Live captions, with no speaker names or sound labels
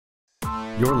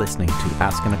You're listening to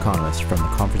Ask an Economist from the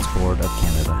Conference Board of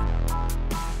Canada.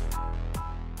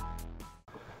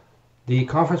 The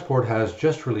Conference Board has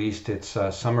just released its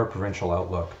summer provincial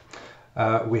outlook.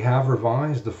 We have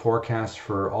revised the forecast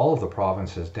for all of the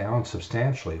provinces down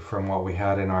substantially from what we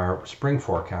had in our spring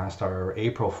forecast, our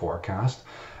April forecast.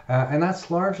 And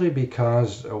that's largely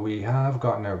because we have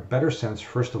gotten a better sense,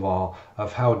 first of all,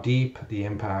 of how deep the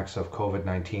impacts of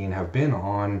COVID-19 have been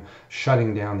on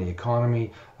shutting down the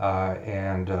economy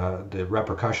and the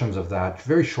repercussions of that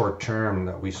very short term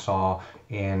that we saw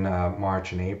in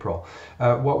March and April.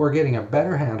 What we're getting a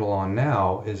better handle on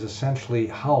now is essentially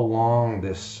how long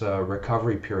this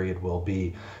recovery period will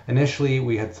be. Initially,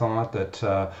 we had thought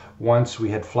that once we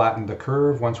had flattened the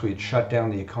curve, once we had shut down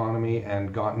the economy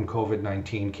and gotten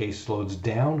COVID-19 caseloads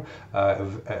down,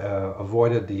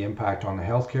 avoided the impact on the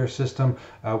healthcare system,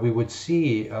 we would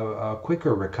see a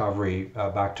quicker recovery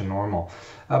back to normal.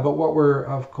 But what we're,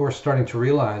 of course, starting to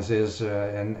realize is,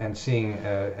 and seeing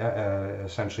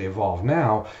essentially evolve now,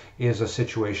 is a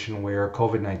situation where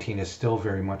COVID-19 is still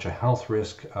very much a health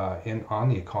risk on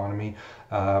the economy,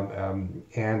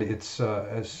 and it's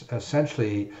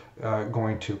essentially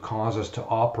going to cause us to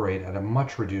operate at a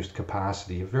much reduced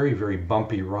capacity, a very, very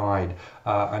bumpy ride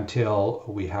until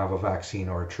we have a vaccine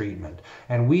or a treatment.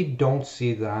 And we don't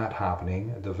see that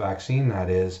happening, the vaccine that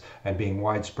is, and being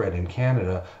widespread in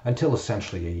Canada until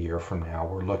essentially a year from now.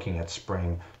 We're looking at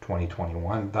spring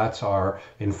 2021. That's our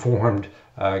informed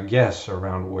guess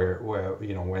around where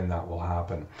when that will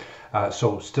happen.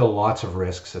 So still lots of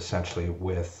risks essentially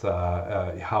with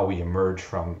how we emerge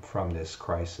from this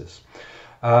crisis.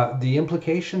 The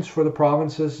implications for the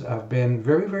provinces have been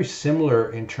very, very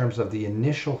similar in terms of the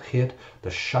initial hit, the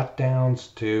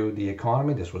shutdowns to the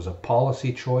economy. This was a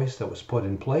policy choice that was put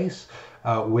in place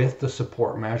with the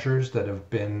support measures that have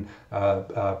been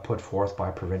put forth by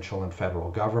provincial and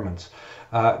federal governments.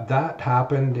 That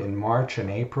happened in March and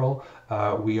April.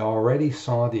 We already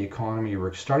saw the economy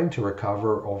starting to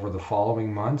recover over the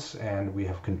following months, and we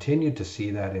have continued to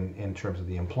see that in terms of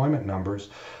the employment numbers.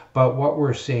 But what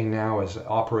we're seeing now is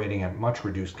operating at much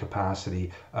reduced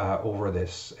capacity over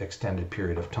this extended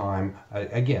period of time,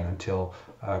 again, until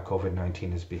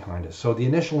COVID-19 is behind us. So the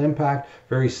initial impact,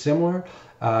 very similar.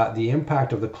 The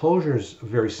impact of the closures,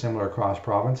 very similar across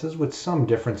provinces, with some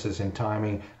differences in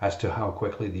timing as to how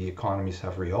quickly the economies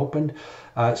have reopened.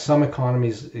 Some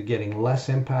economies getting less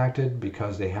impacted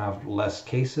because they have less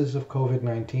cases of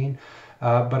COVID-19.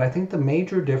 But I think the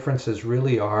major differences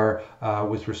really are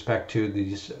with respect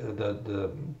to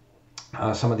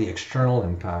some of the external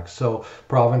impacts. So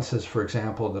provinces, for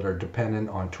example, that are dependent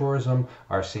on tourism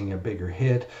are seeing a bigger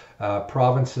hit.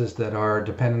 Provinces that are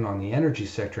dependent on the energy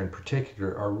sector in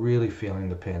particular are really feeling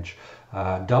the pinch.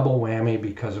 Double whammy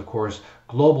because, of course,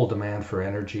 global demand for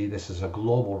energy, this is a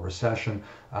global recession,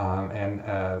 and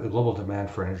the global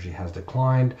demand for energy has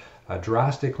declined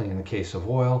drastically in the case of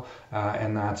oil,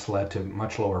 and that's led to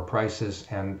much lower prices,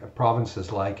 and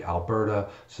provinces like Alberta,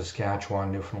 Saskatchewan,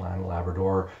 Newfoundland, and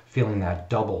Labrador feeling that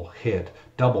double hit,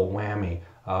 double whammy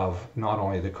of not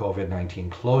only the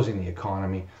COVID-19 closing the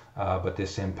economy, but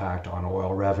this impact on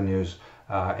oil revenues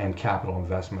and capital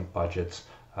investment budgets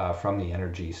from the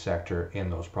energy sector in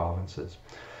those provinces.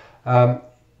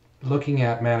 Looking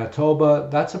at Manitoba,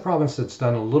 that's a province that's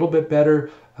done a little bit better,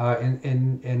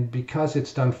 and because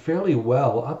it's done fairly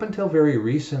well up until very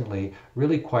recently,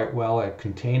 really quite well at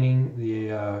containing the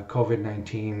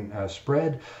COVID-19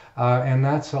 spread, and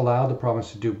that's allowed the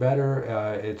province to do better.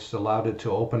 It's allowed it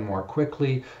to open more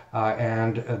quickly,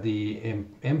 and the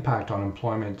impact on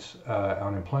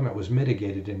unemployment was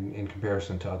mitigated in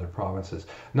comparison to other provinces.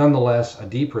 Nonetheless, a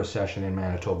deep recession in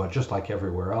Manitoba, just like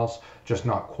everywhere else, just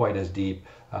not quite as deep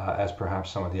as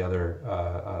perhaps some of the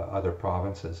other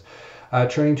provinces.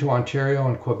 Turning to Ontario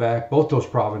and Quebec, both those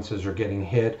provinces are getting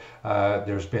hit.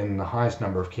 There's been the highest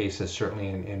number of cases certainly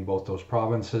in both those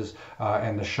provinces,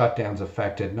 and the shutdowns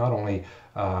affected not only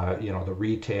the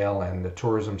retail and the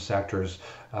tourism sectors,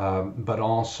 but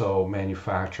also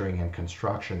manufacturing and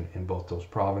construction in both those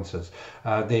provinces.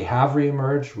 They have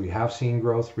reemerged. We have seen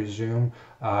growth resume,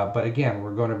 but again,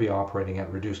 we're going to be operating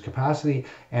at reduced capacity,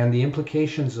 and the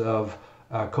implications of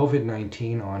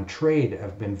COVID-19 on trade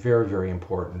have been very, very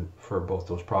important for both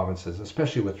those provinces,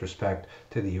 especially with respect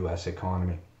to the U.S.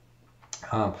 economy.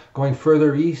 Going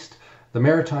further east, the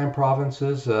maritime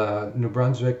provinces, New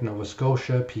Brunswick, Nova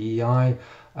Scotia, PEI,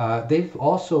 they've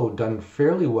also done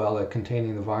fairly well at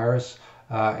containing the virus.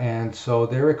 And so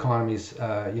their economies,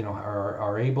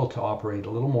 are able to operate a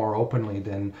little more openly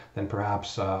than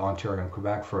perhaps Ontario and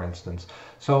Quebec, for instance.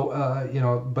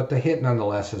 So, but the hit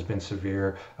nonetheless has been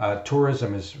severe.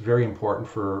 Tourism is very important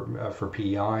for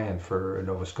PEI and for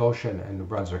Nova Scotia and New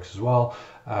Brunswick as well.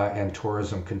 And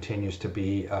tourism continues to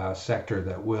be a sector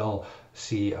that will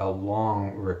see a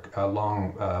long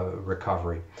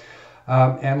recovery.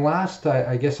 And last,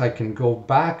 I guess I can go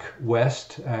back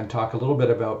west and talk a little bit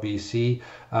about BC.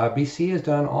 BC has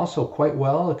done also quite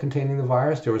well at containing the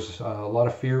virus. There was a lot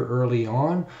of fear early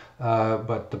on,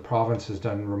 but the province has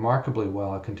done remarkably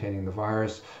well at containing the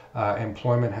virus.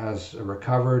 Employment has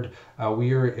recovered.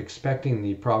 We are expecting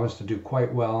the province to do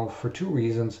quite well for two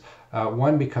reasons.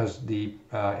 One, because the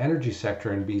energy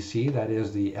sector in BC, that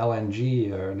is the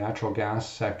LNG or natural gas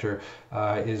sector,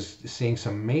 is seeing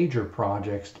some major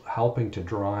projects helping to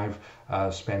drive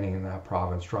spending in that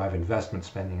province, drive investment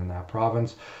spending in that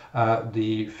province.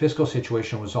 The fiscal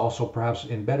situation was also perhaps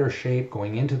in better shape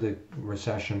going into the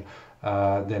recession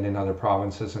than in other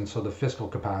provinces, and so the fiscal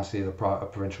capacity of the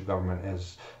provincial government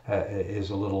is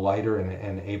a little lighter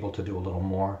and able to do a little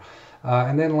more.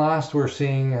 And then last, we're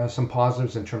seeing some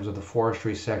positives in terms of the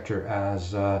forestry sector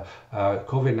as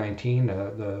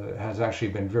COVID-19 has actually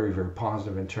been very, very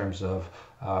positive in terms of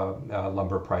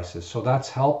lumber prices. So that's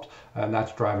helped, and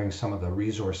that's driving some of the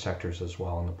resource sectors as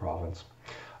well in the province.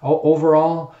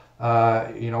 Overall,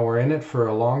 we're in it for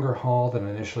a longer haul than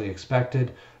initially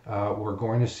expected. We're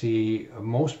going to see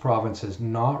most provinces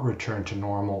not return to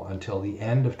normal until the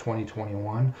end of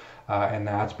 2021, and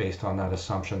that's based on that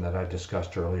assumption that I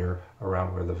discussed earlier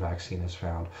around where the vaccine is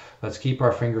found. Let's keep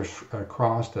our fingers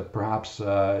crossed that perhaps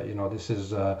this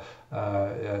is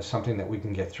something that we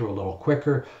can get through a little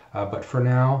quicker. But for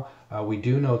now, we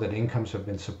do know that incomes have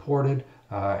been supported,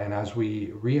 and as we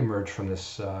reemerge from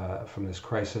this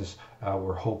crisis,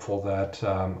 we're hopeful that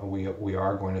we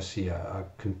are going to see a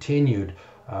continued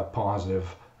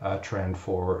positive trend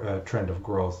of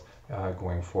growth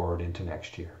going forward into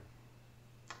next year.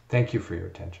 Thank you for your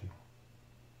attention.